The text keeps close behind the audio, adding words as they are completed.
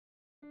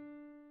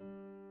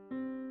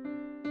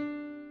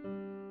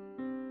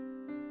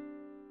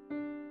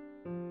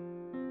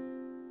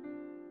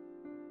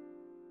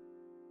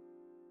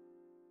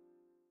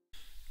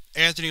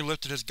Anthony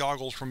lifted his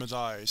goggles from his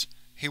eyes.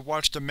 He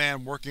watched the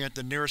man working at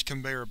the nearest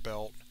conveyor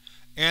belt.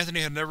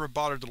 Anthony had never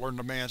bothered to learn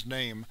the man's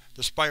name,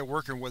 despite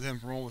working with him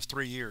for almost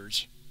 3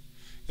 years.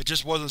 It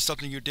just wasn't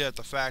something you did at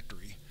the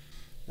factory.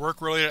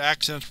 Work-related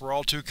accidents were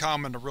all too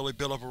common to really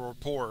build up a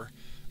rapport,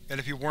 and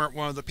if you weren't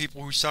one of the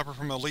people who suffered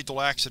from a lethal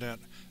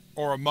accident,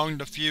 or among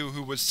the few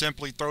who would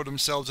simply throw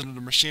themselves into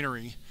the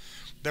machinery,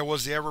 there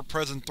was the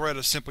ever-present threat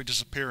of simply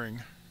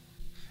disappearing.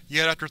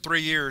 Yet after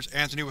 3 years,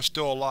 Anthony was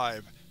still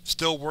alive,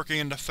 still working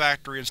in the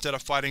factory instead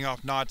of fighting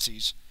off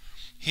Nazis.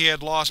 He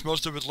had lost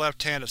most of his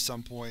left hand at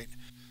some point.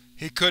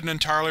 He couldn't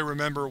entirely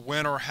remember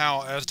when or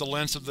how, as the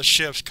lengths of the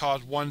shifts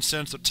caused one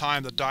sense of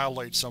time to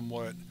dilate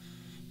somewhat.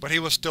 But he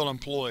was still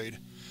employed,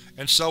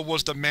 and so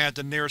was the man at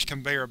the nearest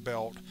conveyor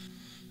belt.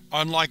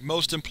 Unlike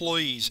most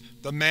employees,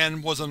 the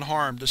man was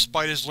unharmed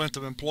despite his length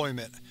of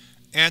employment.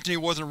 Anthony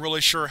wasn't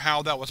really sure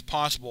how that was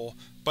possible,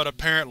 but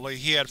apparently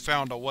he had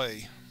found a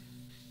way.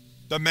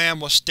 The man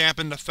was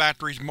stamping the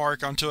factory's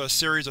mark onto a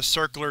series of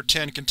circular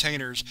tin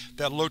containers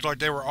that looked like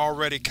they were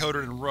already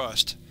coated in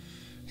rust.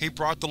 He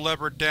brought the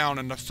lever down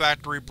and the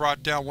factory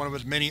brought down one of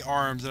his many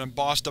arms and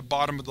embossed the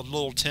bottom of the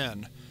little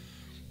tin.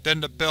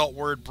 Then the belt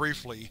whirred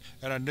briefly,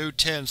 and a new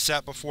tin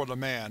sat before the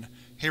man.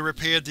 He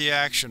repeated the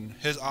action,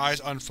 his eyes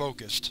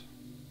unfocused.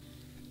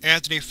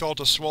 Anthony felt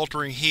a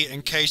sweltering heat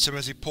encase him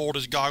as he pulled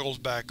his goggles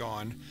back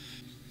on.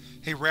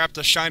 He wrapped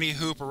a shiny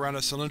hoop around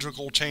a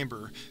cylindrical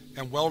chamber,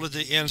 and welded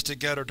the ends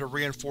together to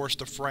reinforce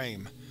the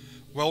frame.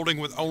 Welding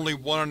with only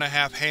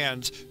 1½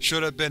 hands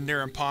should have been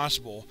near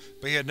impossible,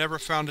 but he had never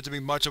found it to be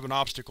much of an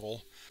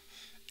obstacle.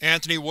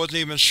 Anthony wasn't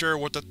even sure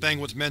what the thing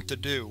was meant to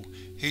do.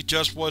 He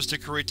just was to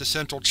create the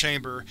central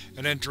chamber,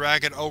 and then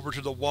drag it over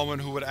to the woman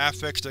who would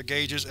affix the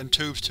gauges and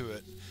tubes to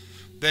it.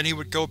 Then he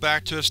would go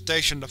back to his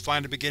station to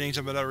find the beginnings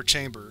of another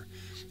chamber.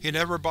 He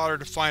never bothered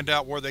to find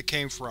out where they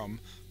came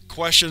from.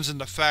 Questions in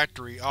the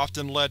factory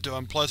often led to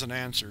unpleasant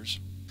answers.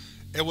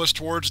 It was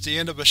towards the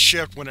end of a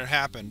shift when it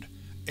happened.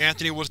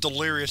 Anthony was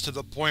delirious to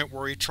the point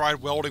where he tried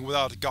welding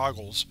without his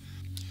goggles.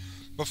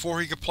 Before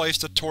he could place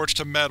the torch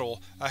to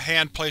metal, a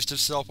hand placed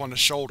itself on his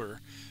shoulder.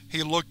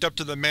 He looked up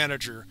to the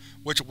manager,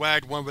 which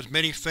wagged one of his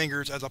many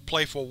fingers as a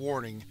playful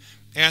warning.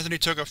 Anthony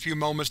took a few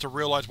moments to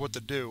realize what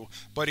to do,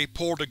 but he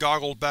pulled the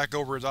goggles back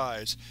over his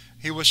eyes.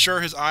 He was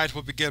sure his eyes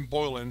would begin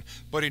boiling,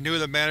 but he knew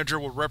the manager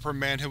would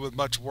reprimand him with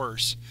much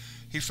worse.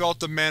 He felt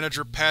the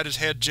manager pat his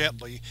head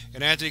gently,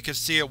 and Anthony could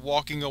see it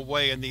walking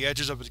away in the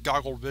edges of his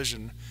goggled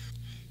vision.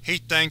 He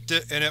thanked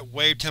it, and it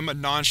waved him a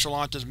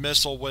nonchalant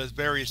dismissal with its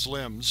various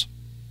limbs.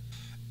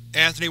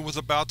 Anthony was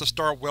about to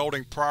start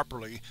welding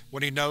properly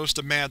when he noticed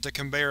the man at the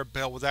conveyor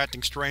belt was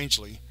acting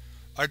strangely.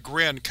 A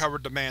grin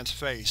covered the man's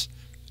face.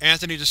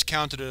 Anthony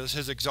discounted it as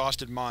his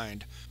exhausted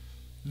mind.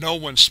 No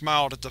one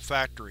smiled at the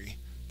factory.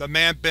 The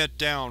man bent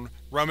down,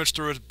 rummaged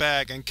through his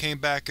bag, and came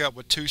back up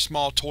with 2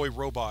 small toy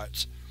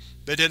robots.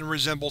 They didn't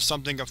resemble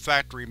something of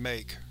factory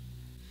make.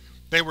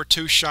 They were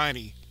too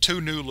shiny, too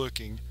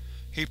new-looking.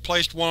 He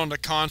placed one on the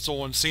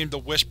console and seemed to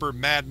whisper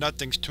mad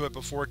nothings to it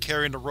before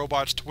carrying the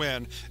robot's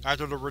twin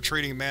after the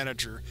retreating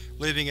manager,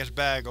 leaving his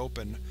bag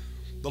open.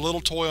 The little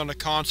toy on the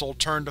console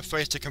turned to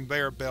face the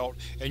conveyor belt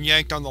and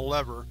yanked on the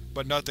lever,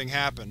 but nothing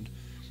happened.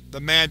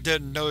 The man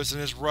didn't notice in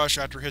his rush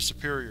after his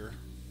superior.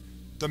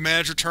 The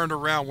manager turned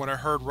around when it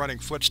heard running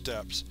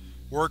footsteps.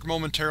 Work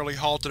momentarily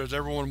halted as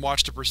everyone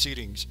watched the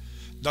proceedings.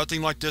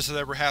 Nothing like this had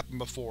ever happened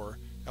before,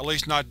 at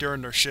least not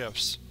during their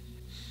shifts.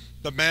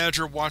 The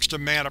manager watched the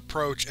man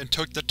approach and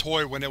took the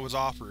toy when it was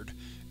offered.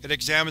 It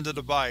examined the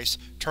device,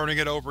 turning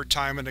it over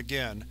time and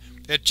again.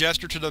 It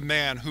gestured to the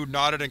man, who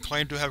nodded and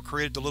claimed to have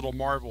created the little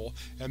marvel,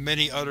 and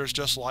many others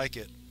just like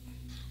it.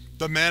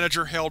 The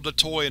manager held the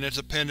toy in its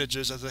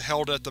appendages as it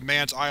held it at the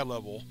man's eye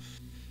level.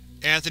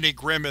 Anthony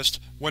grimaced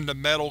when the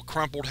metal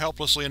crumpled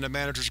helplessly in the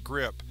manager's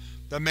grip.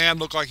 The man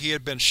looked like he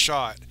had been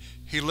shot.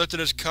 He lifted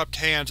his cupped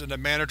hands and the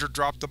manager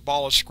dropped the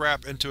ball of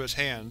scrap into his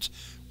hands.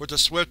 With a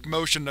swift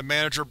motion, the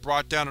manager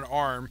brought down an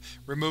arm,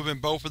 removing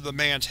both of the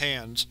man's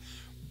hands.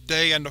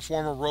 They and the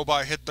former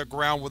robot hit the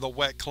ground with a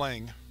wet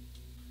clang.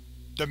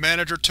 The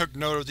manager took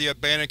note of the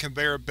abandoned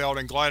conveyor belt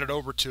and glided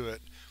over to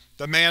it.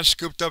 The man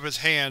scooped up his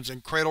hands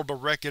and cradled the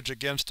wreckage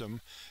against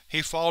him.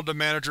 He followed the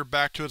manager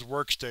back to his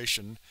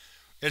workstation.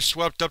 It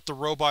swept up the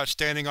robot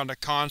standing on the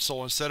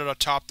console and set it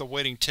atop the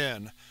waiting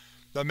tin.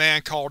 The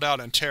man called out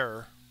in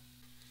terror.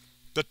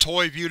 The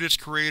toy viewed its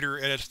creator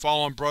and its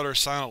fallen brother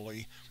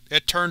silently.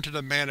 It turned to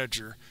the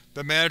manager.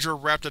 The manager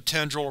wrapped a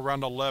tendril around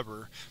the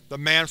lever. The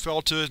man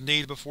fell to his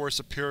knees before his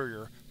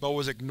superior, but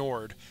was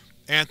ignored.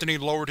 Anthony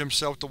lowered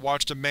himself to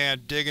watch the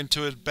man dig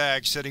into his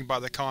bag sitting by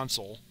the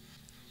console.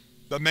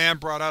 The man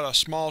brought out a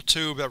small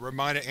tube that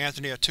reminded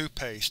Anthony of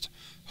toothpaste,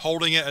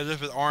 holding it as if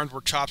his arms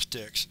were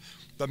chopsticks.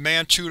 The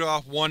man chewed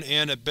off one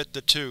end and bit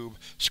the tube,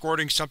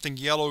 squirting something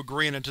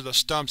yellow-green into the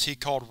stumps he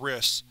called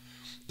wrists.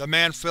 The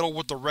man fiddled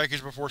with the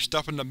wreckage before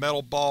stuffing the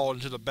metal ball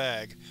into the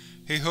bag.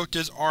 He hooked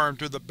his arm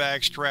through the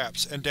bag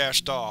straps and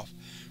dashed off.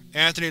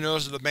 Anthony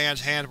noticed that the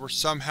man's hands were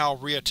somehow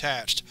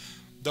reattached,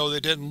 though they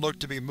didn't look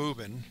to be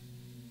moving.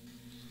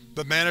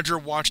 The manager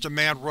watched the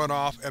man run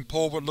off and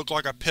pull what looked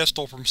like a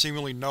pistol from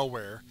seemingly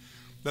nowhere.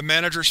 The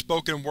manager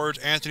spoke in words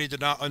Anthony did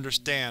not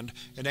understand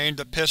and aimed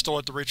the pistol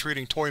at the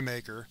retreating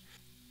Toymaker.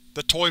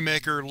 The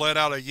Toymaker let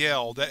out a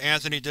yell that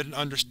Anthony didn't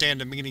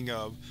understand the meaning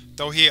of,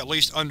 though he at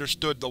least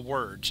understood the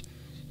words.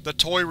 The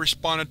toy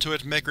responded to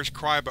its maker's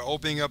cry by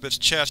opening up its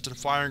chest and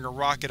firing a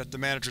rocket at the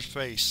manager's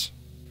face.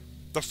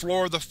 The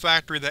floor of the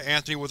factory that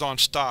Anthony was on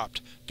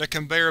stopped. The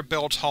conveyor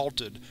belts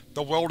halted,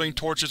 the welding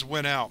torches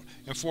went out,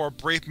 and for a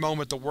brief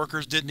moment the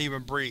workers didn't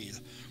even breathe.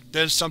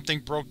 Then something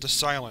broke the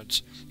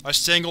silence. A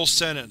single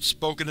sentence,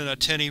 spoken in a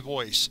tinny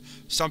voice,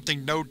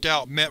 something no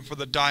doubt meant for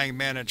the dying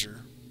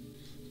manager.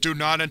 "Do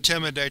not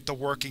intimidate the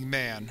working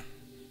man."